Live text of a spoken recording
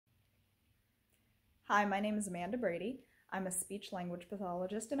Hi, my name is Amanda Brady. I'm a speech-language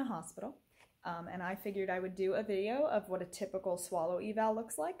pathologist in a hospital, and I figured I would do a video of what a typical swallow eval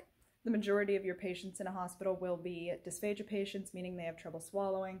looks like. The majority of your patients in a hospital will be dysphagia patients, meaning they have trouble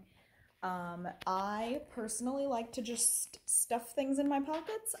swallowing. I personally like to just stuff things in my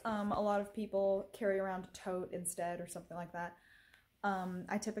pockets. A lot of people carry around a tote instead or something like that.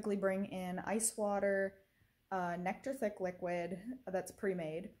 I typically bring in ice water, nectar thick liquid that's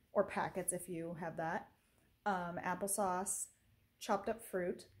pre-made, or packets if you have that, applesauce, chopped up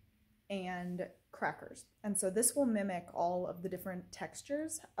fruit, and crackers. And so this will mimic all of the different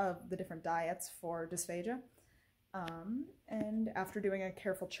textures of the different diets for dysphagia. And after doing a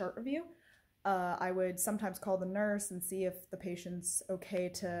careful chart review, I would sometimes call the nurse and see if the patient's okay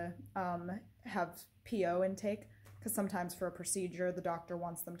to have PO intake, because sometimes for a procedure the doctor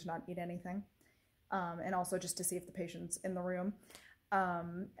wants them to not eat anything, and also just to see if the patient's in the room.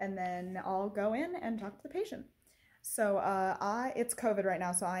 And then I'll go in and talk to the patient. So it's COVID right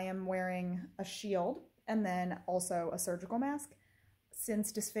now, so I am wearing a shield and then also a surgical mask.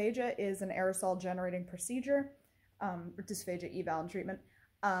 Since dysphagia is an aerosol generating procedure, dysphagia eval and treatment,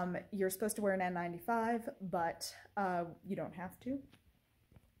 you're supposed to wear an N95, but you don't have to.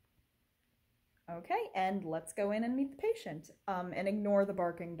 Okay, and let's go in and meet the patient, and ignore the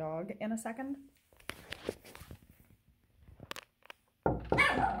barking dog in a second.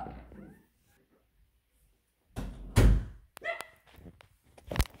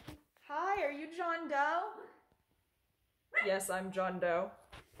 Hi, are you John Doe? Yes, I'm John Doe.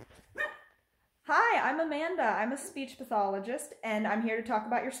 Hi, I'm Amanda. I'm a speech pathologist, and I'm here to talk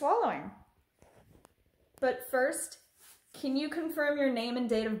about your swallowing. But first, can you confirm your name and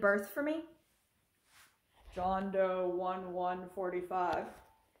date of birth for me? John Doe 1145.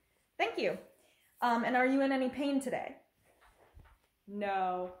 Thank you. And are you in any pain today?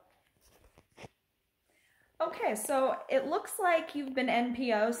 No. Okay, so it looks like you've been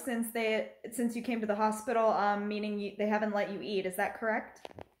NPO since you came to the hospital, meaning they haven't let you eat. Is that correct?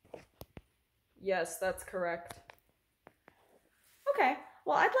 Yes, that's correct. Okay,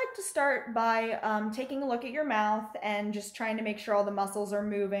 well, I'd like to start by taking a look at your mouth and just trying to make sure all the muscles are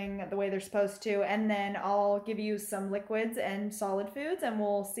moving the way they're supposed to, and then I'll give you some liquids and solid foods, and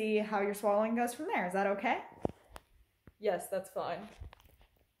we'll see how your swallowing goes from there. Is that okay? Yes, that's fine.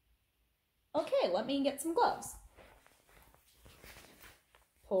 Okay, let me get some gloves.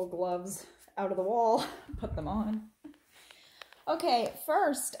 Pull gloves out of the wall, put them on. Okay,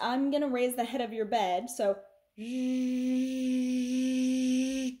 first I'm gonna raise the head of your bed, so is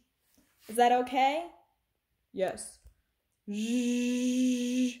that okay? Yes.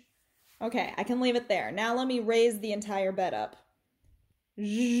 Okay, I can leave it there. Now let me raise the entire bed up.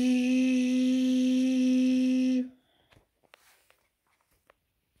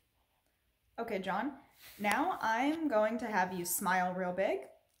 Okay, John, now I'm going to have you smile real big.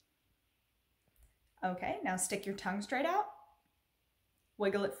 Okay, now stick your tongue straight out.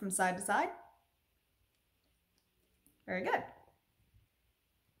 Wiggle it from side to side. Very good.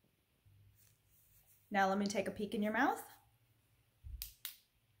 Now let me take a peek in your mouth.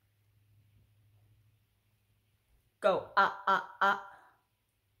 Go, ah, ah, ah.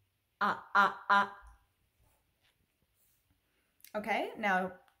 Ah, ah, ah. Okay,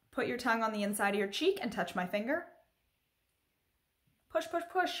 now put your tongue on the inside of your cheek and touch my finger. Push, push,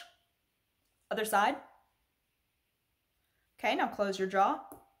 push. Other side. Okay, now close your jaw.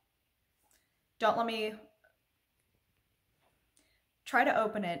 Don't let me... Try to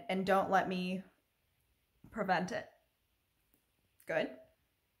open it and don't let me prevent it. Good.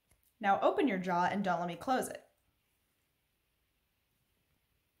 Now open your jaw and don't let me close it.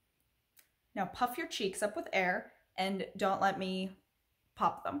 Now puff your cheeks up with air and don't let me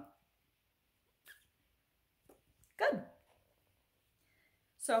pop them. Good.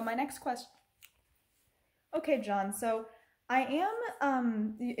 So my next question. Okay, John, so I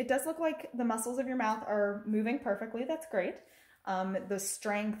am, it does look like the muscles of your mouth are moving perfectly. That's great. The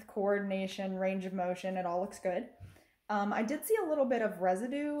strength, coordination, range of motion, it all looks good. I did see a little bit of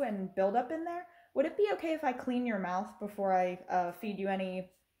residue and buildup in there. Would it be okay if I clean your mouth before I feed you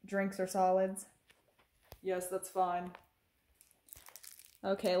any drinks or solids? Yes, that's fine.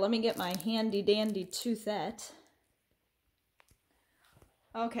 Okay, let me get my handy dandy toothette.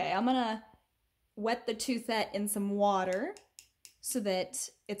 Okay, I'm gonna wet the toothette in some water so that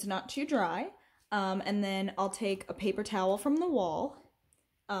it's not too dry. And then I'll take a paper towel from the wall,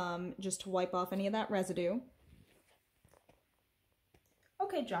 just to wipe off any of that residue.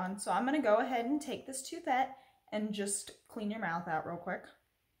 Okay, John, so I'm gonna go ahead and take this toothette and just clean your mouth out real quick.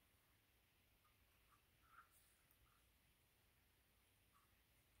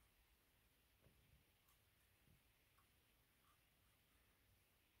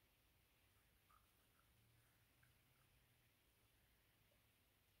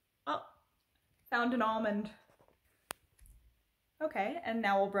 Oh, found an almond. Okay, and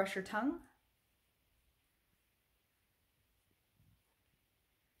now we'll brush your tongue.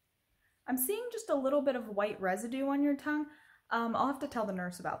 I'm seeing just a little bit of white residue on your tongue. I'll have to tell the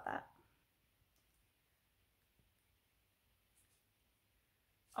nurse about that.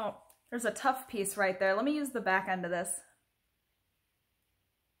 Oh, there's a tough piece right there. Let me use the back end of this.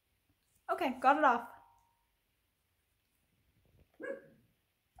 Okay, got it off.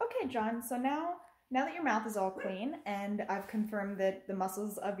 Okay, John, so now that your mouth is all clean and I've confirmed that the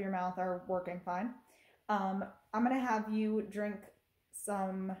muscles of your mouth are working fine, I'm gonna have you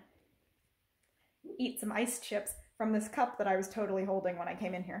eat some ice chips from this cup that I was totally holding when I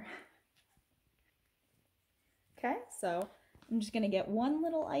came in here. Okay, so I'm just gonna get one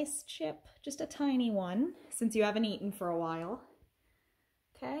little ice chip, just a tiny one, since you haven't eaten for a while.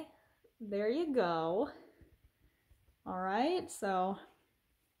 Okay, there you go. All right, so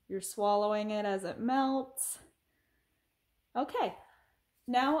you're swallowing it as it melts. Okay,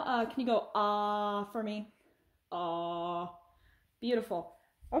 now can you go ah for me? Ah, beautiful.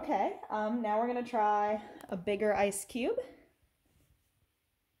 Okay, now we're gonna try a bigger ice cube.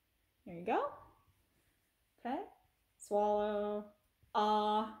 There you go. Okay, swallow,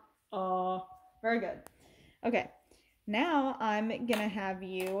 ah, ah, very good. Okay, now I'm gonna have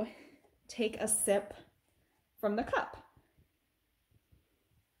you take a sip from the cup.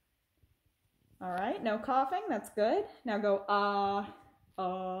 All right, no coughing, that's good. Now go ah,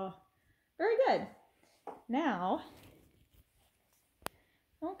 ah, very good. Now,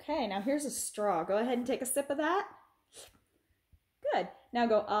 okay, now here's a straw. Go ahead and take a sip of that. Good. Now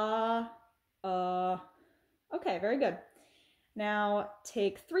go ah, okay, very good. Now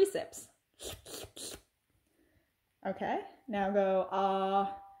take 3 sips. Okay, now go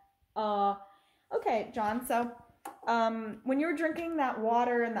ah. Okay, John, so when you were drinking that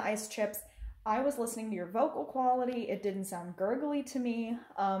water and the ice chips, I was listening to your vocal quality. It didn't sound gurgly to me.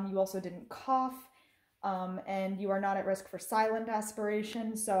 You also didn't cough. And you are not at risk for silent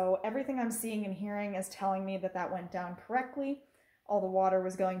aspiration. So everything I'm seeing and hearing is telling me that that went down correctly. All the water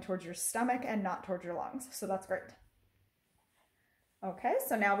was going towards your stomach and not towards your lungs. So that's great. Okay,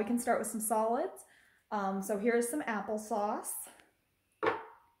 so now we can start with some solids. So here's some applesauce.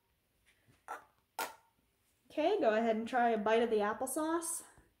 Okay, go ahead and try a bite of the applesauce.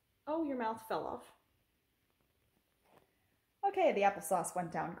 Oh, your mouth fell off. Okay, the applesauce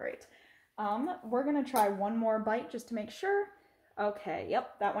went down great. We're gonna try one more bite just to make sure. Okay,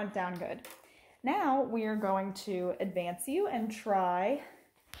 yep, that went down good. Now we are going to advance you and try,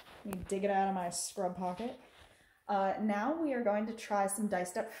 let me dig it out of my scrub pocket. Now we are going to try some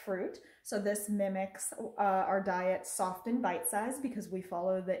diced up fruit. So this mimics our diet soft and bite-sized because we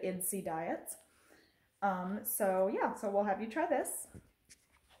follow the IDSI diets. So we'll have you try this.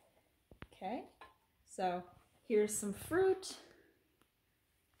 Okay, so here's some fruit.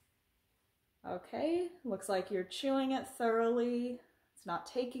 Okay, looks like you're chewing it thoroughly. It's not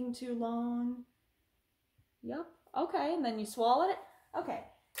taking too long. Yep, okay, and then you swallowed it. Okay,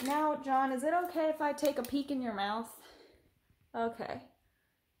 now, John, is it okay if I take a peek in your mouth? Okay.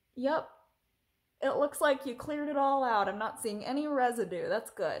 Yep, it looks like you cleared it all out. I'm not seeing any residue.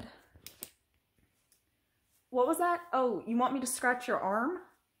 That's good. What was that? Oh, you want me to scratch your arm?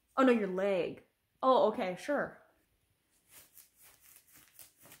 Oh, no, your leg. Oh, okay, sure.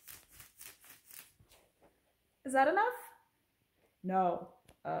 Is that enough? No.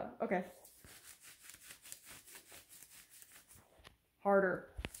 Okay. Harder.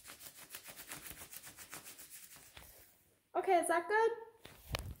 Okay, is that good?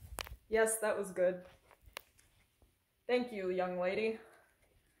 Yes, that was good. Thank you, young lady.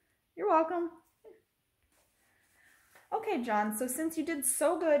 You're welcome. Okay, John, so since you did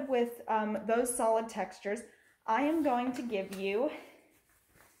so good with those solid textures, I am going to give you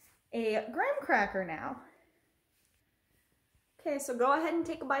a graham cracker now. Okay, so go ahead and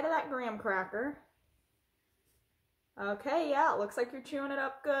take a bite of that graham cracker. Okay, yeah, it looks like you're chewing it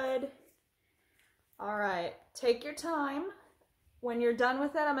up good. All right, take your time. When you're done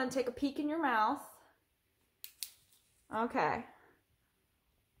with it, I'm going to take a peek in your mouth. Okay.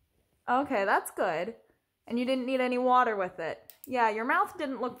 Okay, that's good. And you didn't need any water with it. Yeah, your mouth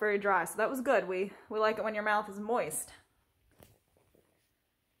didn't look very dry, so that was good. We like it when your mouth is moist.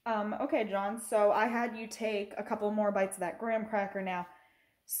 Okay, John, so I had you take a couple more bites of that graham cracker now.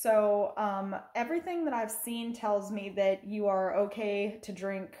 So everything that I've seen tells me that you are okay to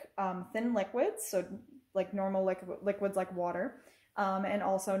drink thin liquids, so like normal liquids like water, and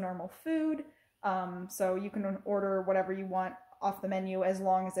also normal food. So you can order whatever you want off the menu as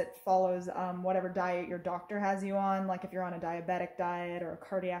long as it follows whatever diet your doctor has you on, like if you're on a diabetic diet or a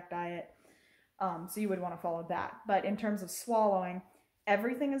cardiac diet. So you would want to follow that. But in terms of swallowing,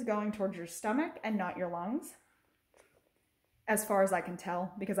 everything is going towards your stomach and not your lungs, as far as I can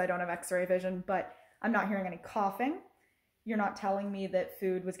tell, because I don't have x-ray vision, but I'm not hearing any coughing. You're not telling me that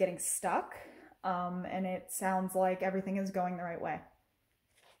food was getting stuck, and it sounds like everything is going the right way.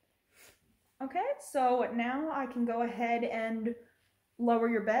 Okay, so now I can go ahead and lower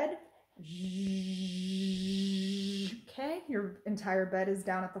your bed. Okay, your entire bed is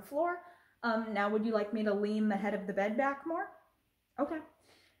down at the floor. Now would you like me to lean the head of the bed back more? Okay.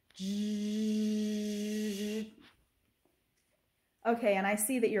 Okay, and I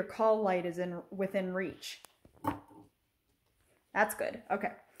see that your call light is within reach. That's good.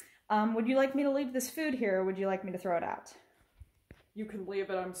 Okay. Would you like me to leave this food here, or would you like me to throw it out? You can leave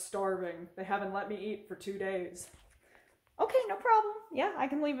it, I'm starving. They haven't let me eat for 2 days. Okay, no problem. Yeah, I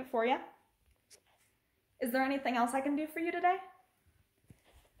can leave it for you. Is there anything else I can do for you today?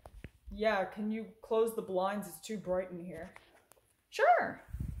 Yeah, can you close the blinds? It's too bright in here. Sure.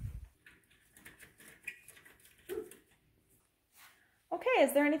 Okay,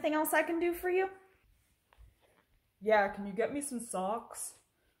 is there anything else I can do for you? Yeah, can you get me some socks?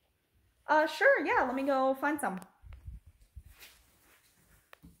 Sure, yeah, let me go find some.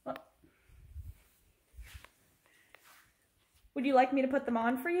 Would you like me to put them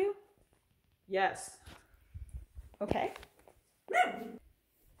on for you? Yes. Okay.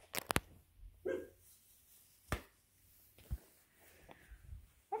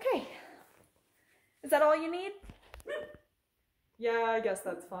 Okay. Is that all you need? Yeah, I guess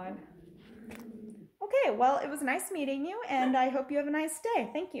that's fine. Okay, well, it was nice meeting you, and I hope you have a nice day.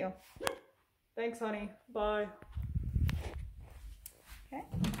 Thank you. Thanks, honey. Bye. Okay.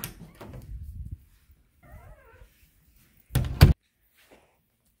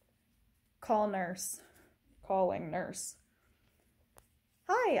 Call nurse. Calling nurse.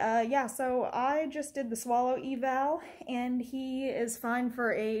 Hi, yeah, so I just did the swallow eval, and he is fine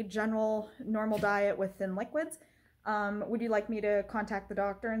for a general normal diet with thin liquids. Would you like me to contact the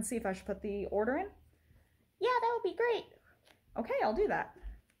doctor and see if I should put the order in? Yeah, that would be great. Okay, I'll do that.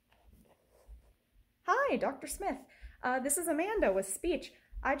 Hi, Dr. Smith. This is Amanda with speech.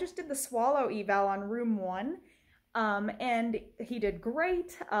 I just did the swallow eval on room 1, and he did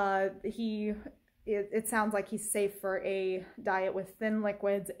great. It sounds like he's safe for a diet with thin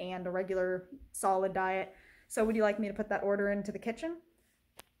liquids and a regular solid diet. So would you like me to put that order into the kitchen?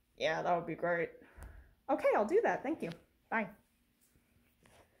 Yeah, that would be great. Okay, I'll do that. Thank you. Bye.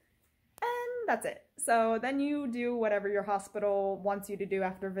 And that's it. So then you do whatever your hospital wants you to do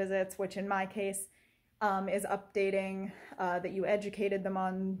after visits, which in my case is updating that you educated them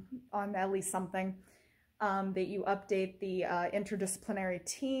on at least something. That you update the interdisciplinary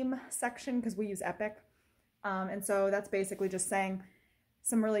team section, because we use Epic. And so that's basically just saying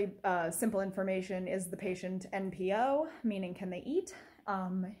some really simple information. Is the patient NPO, meaning can they eat?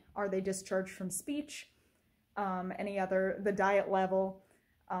 Are they discharged from speech? The diet level.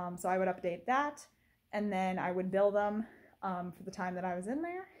 So I would update that, and then I would bill them for the time that I was in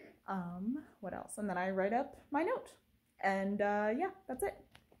there. What else? And then I write up my note. And yeah, that's it.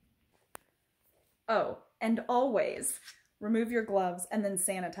 Oh, and always remove your gloves and then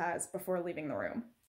sanitize before leaving the room.